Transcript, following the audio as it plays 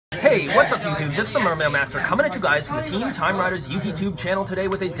Hey, what's up YouTube? This is the Mermail Master coming at you guys from the Team Time Riders YouTube channel today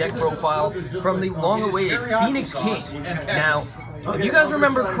with a deck profile from the long-awaited Phoenix King. Now, if you guys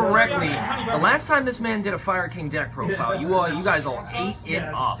remember correctly, the last time this man did a Fire King deck profile, you guys all ate it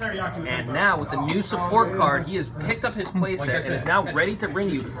up. And now with the new support card, he has picked up his playset and is now ready to bring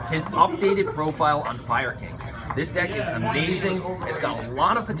you his updated profile on Fire Kings. This deck is amazing. It's got a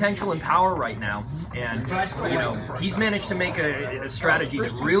lot of potential and power right now, and you know, he's managed to make a strategy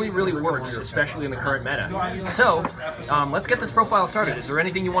that really works, especially in the current meta. So, let's get this profile started. Is there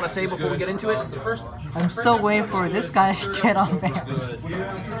anything you want to say before we get into it? I'm so waiting for this guy to get on band.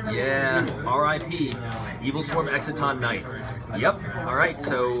 Yeah, R.I.P. Evil Swarm Exiton Knight. Yep. All right.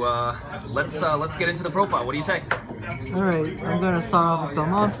 So let's get into the profile. What do you say? Alright, I'm gonna start off with the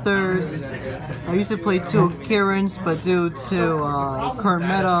monsters. I used to play 2 Kirans, but due to current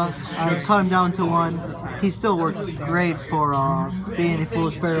meta, I cut him down to 1. He still works great for being a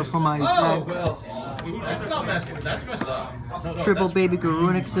foolish barrier for my deck. That's not messed up. That's messed up. Triple baby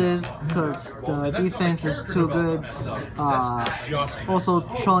Garunixes, because the defense is too good. Also,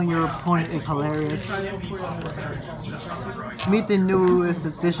 trolling your opponent is hilarious. Meet the newest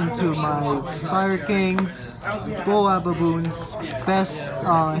addition to my Fire Kings, Boa Baboons, best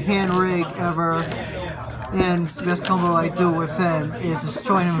hand rig ever. And the best combo I do with him is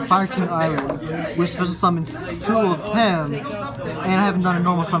destroying him in Fire King Island, which special summons 2 of him, and I haven't done a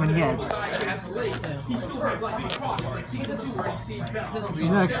normal summon yet.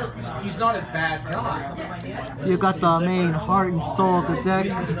 Next, you got the main heart and soul of the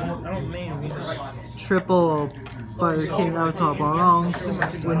deck. Triple Fire King ARVATA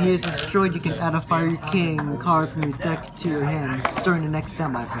belongs. When he is destroyed, you can add a Fire King card from your deck to your hand during the next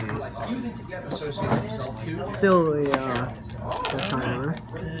standby phase. Still a best card ever.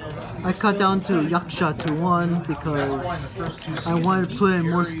 I cut down to Yugioh to 1 because I wanted to put in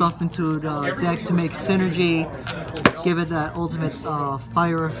more stuff into the deck to make synergy, give it that ultimate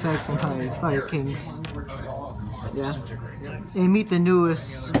fire effect from my Fire Kings. Yeah. And meet the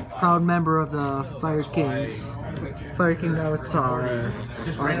newest proud member of the Fire Kings, Fire King ARVATA.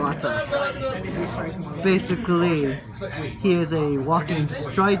 Basically, he is a walking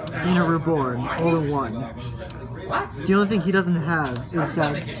strike and a reborn, all in one. The only thing he doesn't have is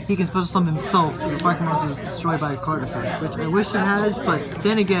that he can special summon himself if the Fire King monster is destroyed by a card effect, which I wish it has, but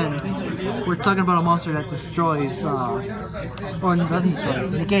then again, we're talking about a monster that destroys, or doesn't destroy,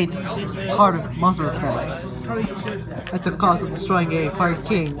 negates monster effects at the cost of destroying a Fire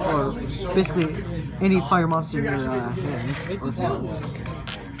King, or basically any fire monster in your hands or field.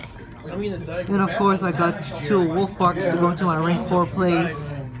 And of course, I got 2 Wolf Barks to go into my rank 4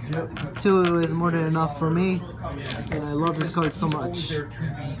 plays. 2 is more than enough for me, and I love this card so much.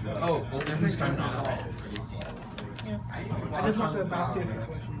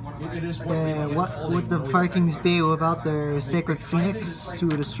 And what would the Fire Kings be without their Sacred Phoenix to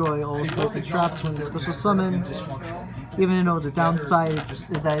destroy all spells and traps when they special summon? Even though the downside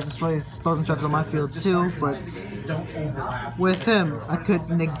is that it destroys spells and traps on my field too, but with him, I could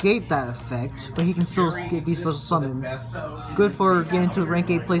negate that effect, but he can still be special summoned. Good for getting to rank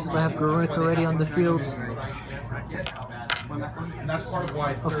 8 place if I have Garunix already on the field.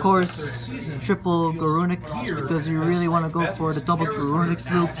 Of course, triple Garunix, because you really want to go for the double Garunix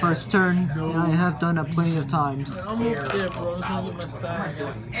loop first turn, and I have done that plenty of times.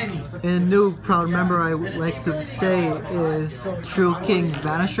 And a new proud member I would like to say is True King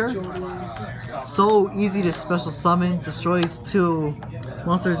Vanisher. So easy to special summon, destroys 2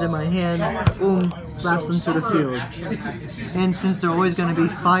 monsters in my hand, boom, slaps them to the field. And since they're always going to be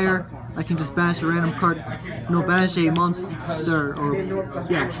fire, I can just banish a random card, banish a monster,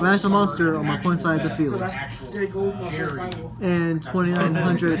 banish a monster on my opponent's side of the field. And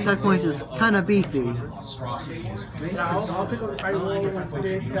 2900 attack points is kind of beefy.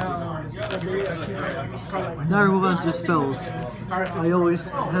 Now we move on to the spells. I always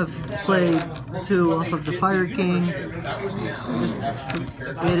have played 2 also the Fire King.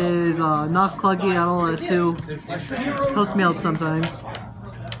 It is not cluggy at all at 2. Helps me out sometimes.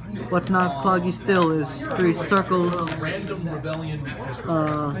 What's not cluggy still is 3 circles.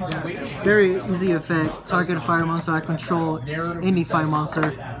 Very easy effect. Target a fire monster I control, any fire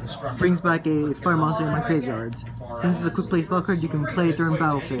monster, brings back a fire monster in my graveyard. Since it's a quick play spell card, you can play it during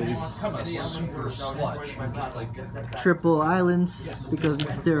battle phase. Triple islands, because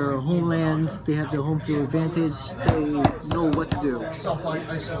it's their homelands, they have their home field advantage, they know what to do.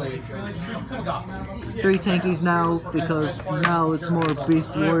 3 tankies now, because now it's more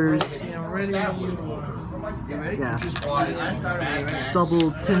beast warriors. Yeah.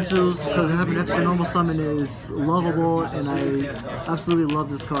 Double Tinsus, because I have an extra normal summon, is lovable, and I absolutely love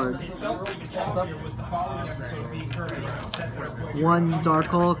this card. One Dark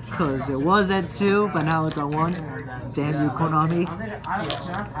Hulk, because it was at 2, but now it's at 1. Damn you, Konami.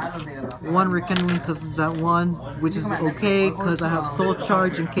 One Rekindling, because it's at 1, which is okay, because I have Soul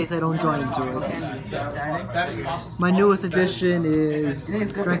Charge in case I don't draw into it. My newest addition is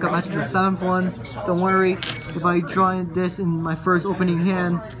Strength Up Match the 7th one. Don't worry, if I draw this in my first opening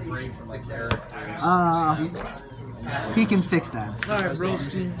hand, he can fix that.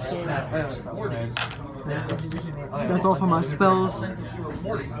 That's all for my spells.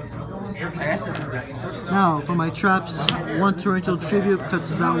 Now for my traps, one Torrential Tribute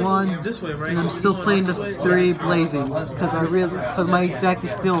cuts that 1, and I'm still playing the 3 Blazings because my deck is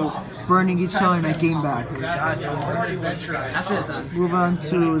still burning each other and I gain back. Move on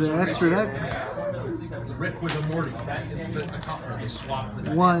to the extra deck.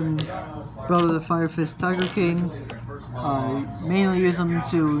 One Brother the Fire Fist Tiger King. Mainly use them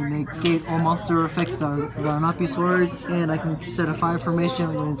to negate all monster effects that are not beast warriors, and I can set a fire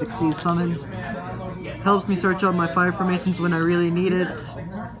formation when it exceeds summon. Helps me search up my fire formations when I really need it.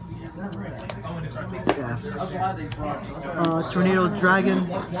 Yeah. Tornado Dragon.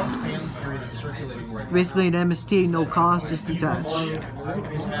 Basically an MST, no cost, just detach.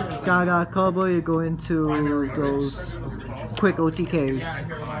 Gaga Cowboy, you go into those quick OTKs.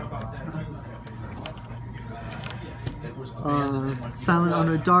 Silent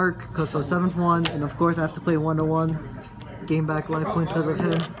Honor Dark, because of 7th one, and of course I have to play 1-1. Gain back life points because of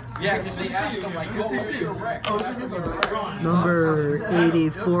him. Number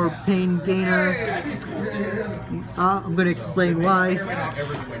 84 Pain Gainer. I'm going to explain why.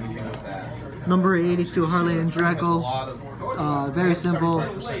 Number 82 Harley and Draco. Very simple.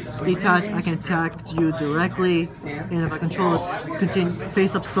 Detach, I can attack you directly, and if I control a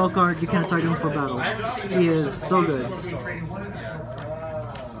face-up spell card, you can't target him for battle. He is so good.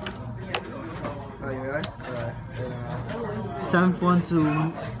 Seventh one to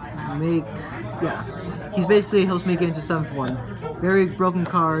make, he's basically helps me get into 7th one. Very broken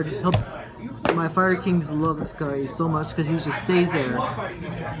card. My Fire Kings love this guy so much because he just stays there.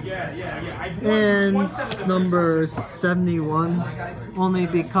 And number 71, only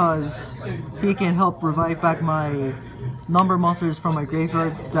because he can help revive back my number monsters from my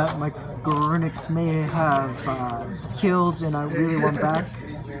graveyard that my Gorunix may have killed and I really want back.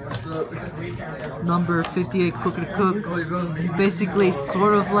 Number 58 Crooked Cook, basically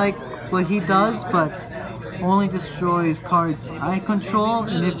sort of like what he does, but only destroys cards I control,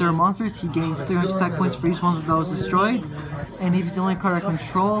 and if there are monsters, he gains 300 attack points for each monster that was destroyed. And if he's the only card I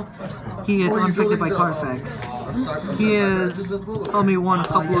control, he is unaffected by card effects. He has helped me won a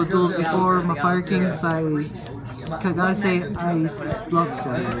couple of duels before my Fire Kings. I gotta say, I love this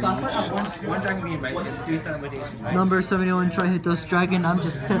guy very much. Number 71 Tri-Hit Dust Dragon, I'm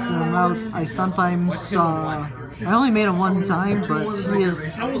just testing him out. I sometimes I only made him one time, but he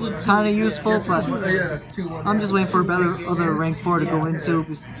is kind of useful, but I'm just waiting for a better other rank 4 to go into,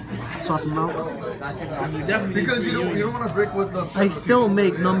 swap him out. Because you don't want to break with the... I still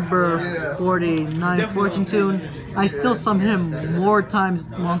make number 49 Fortune Tune. I still summon him more times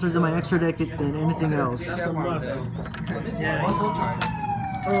monsters in my extra deck than anything else.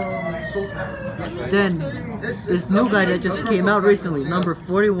 Then, this new guy that just came out recently, number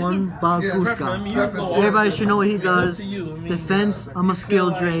 41, Baguska. Everybody should know what he does. Defense, I'm a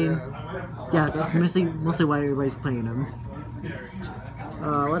skill drain. Yeah, that's mostly why everybody's playing him.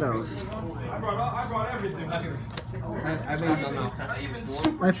 What else?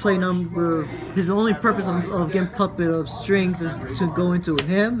 I play number... His only purpose of getting Puppet of Strings is to go into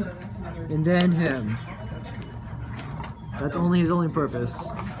him, and then him. That's only his only purpose.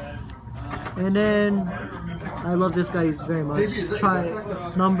 And then, I love this guy very much. Try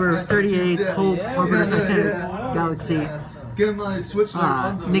number 38, Hope, Orbiter Titanic Galaxy.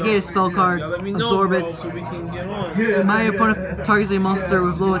 Negate a spell card, absorb it. My opponent targets a monster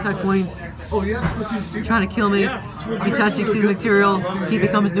with low attack points, trying to kill me. Detaching seed material, he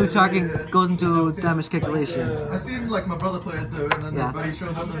becomes new target, goes into damage calculation. I seen like my brother play it though, and then his buddy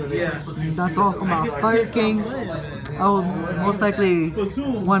shows up and that's all for my Fire Kings. I will most likely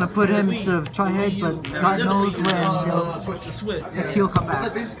want to put him instead of Tri-Head, but God knows when he'll come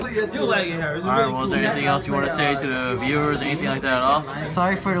back. Alright, well, is there anything else you want to say to the viewers? anything like that at all?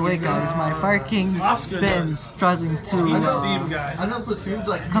 Sorry for the wait, guys. My Fire King's been struggling to I know Splatoon's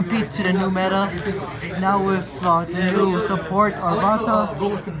like compete to the new meta. Now with the new support,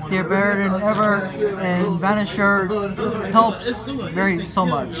 ARVATA, they're better than ever, and GANESHA helps so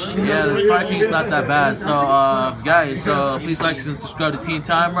much. Yeah, the Fire King's not that bad. So, guys, please like and subscribe to Team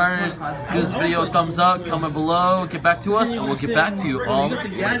Time Riders. Give this video a thumbs up, comment below, get back to us, and we'll get back to you all.